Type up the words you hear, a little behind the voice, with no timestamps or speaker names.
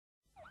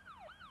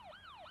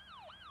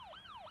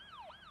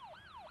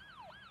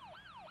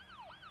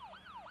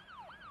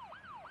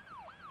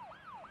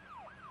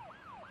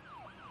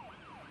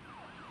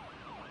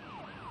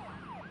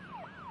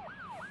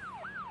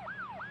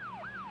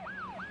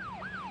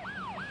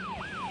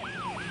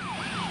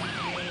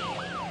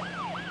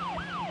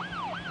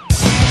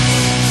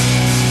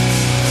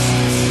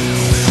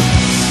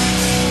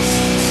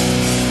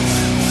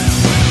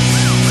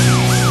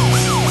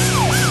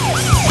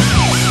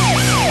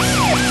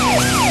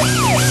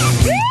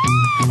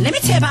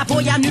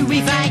boy, I knew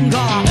with anger.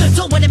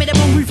 Don't want him in the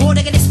wrong before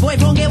they get this boy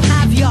wrong, he'll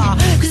have ya.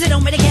 Cause they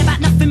don't really care about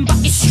nothing but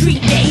his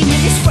street name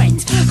and his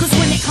friends. Cause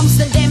when it comes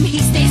to them, he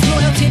stays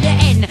loyal to the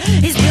end.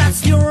 His blood's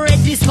still red,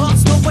 his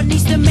heart's not what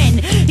needs to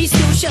mend. He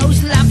still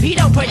shows love, he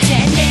don't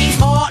pretend that he's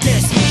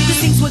heartless. Cause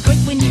things were great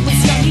when he was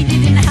young, he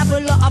didn't have a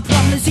lot of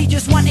problems. He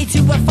just wanted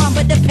to have fun,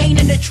 but the pain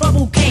and the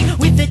trouble came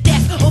with the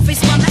death of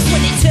his mum. That's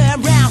when it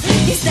turned round.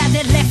 His dad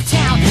had left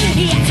town.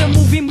 He had to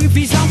move in with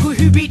his uncle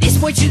who beat this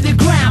boy to the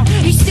ground.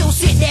 He still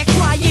sit there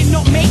crying,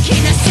 not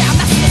making a sound.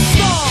 That's the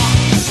start.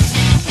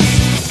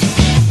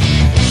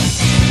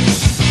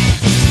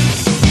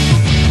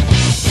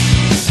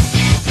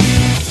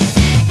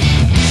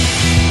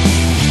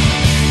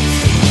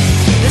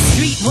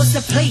 Was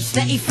the place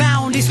that he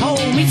found his home.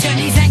 He turned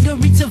his anger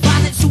into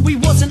violence so he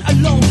wasn't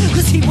alone.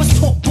 Cause he was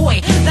top boy,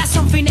 that's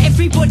something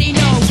everybody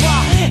knows.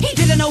 But he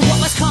didn't know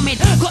what was coming.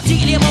 Got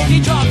deeply involved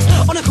in drugs.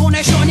 On a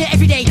corner shooting it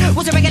every day.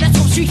 Was a regular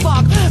top street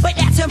thug. But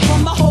that turned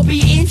from a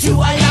hobby into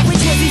a love,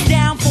 which was his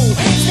downfall.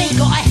 Snake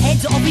got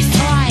ahead of his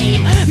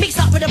time. Mixed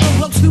up with the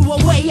bulldogs who were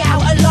way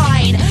out of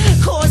line.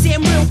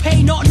 Causing real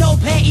pain, not no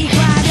petty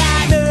crime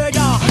like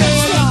murder.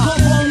 Snake got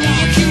wrongly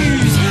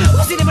accused.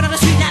 Was he living on the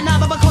street that night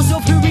but because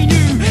of who he knew?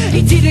 He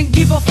didn't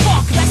give a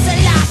fuck, that's the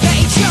life that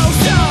he chose.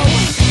 So,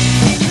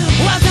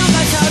 well, don't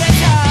go toe to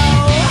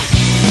toe.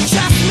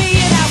 Trust me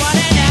and I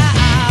wanna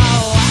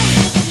know.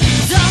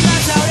 Don't go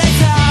toe to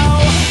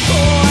toe,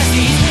 cause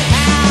he's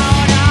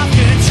out of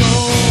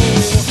control.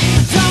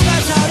 Don't go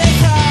toe to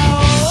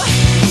toe.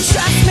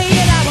 Trust me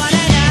and I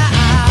wanna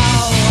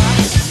know.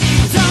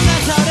 Don't go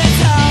toe to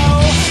toe,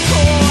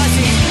 cause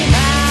he's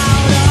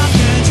out of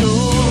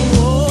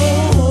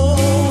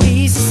control.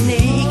 He's a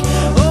snake.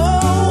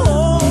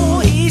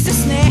 He's a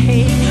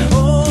snake,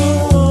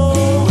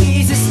 oh,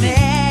 he's a snake.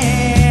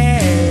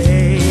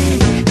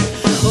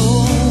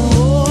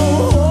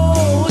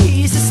 Oh,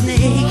 he's a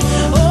snake.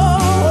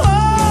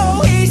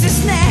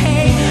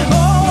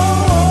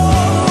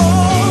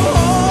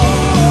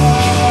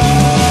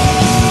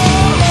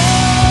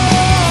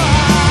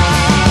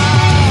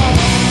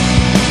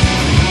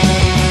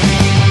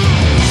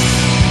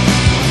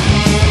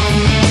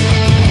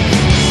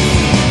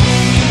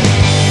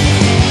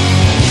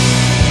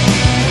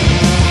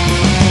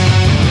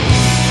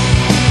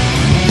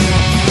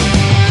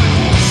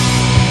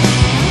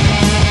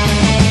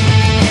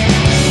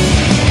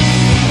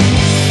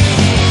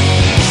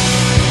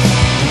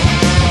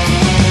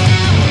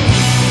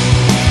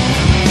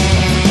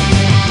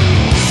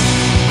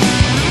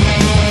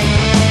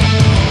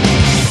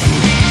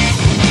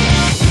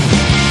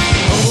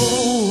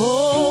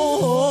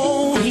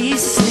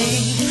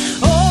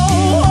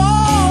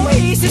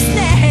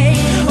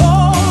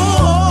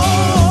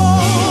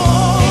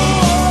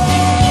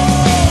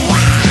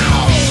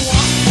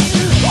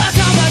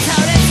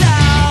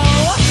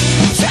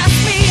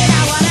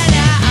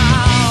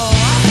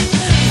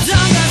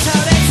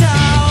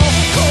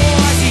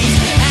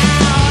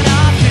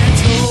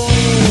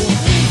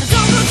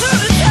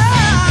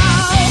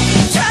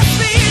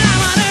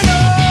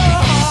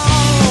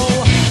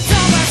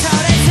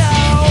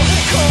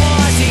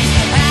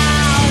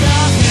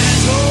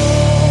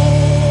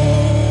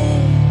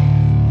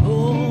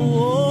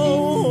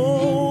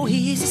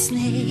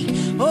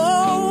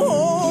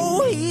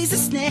 Oh, he's a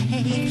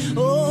snake.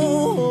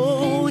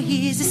 Oh,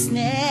 he's a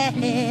snake.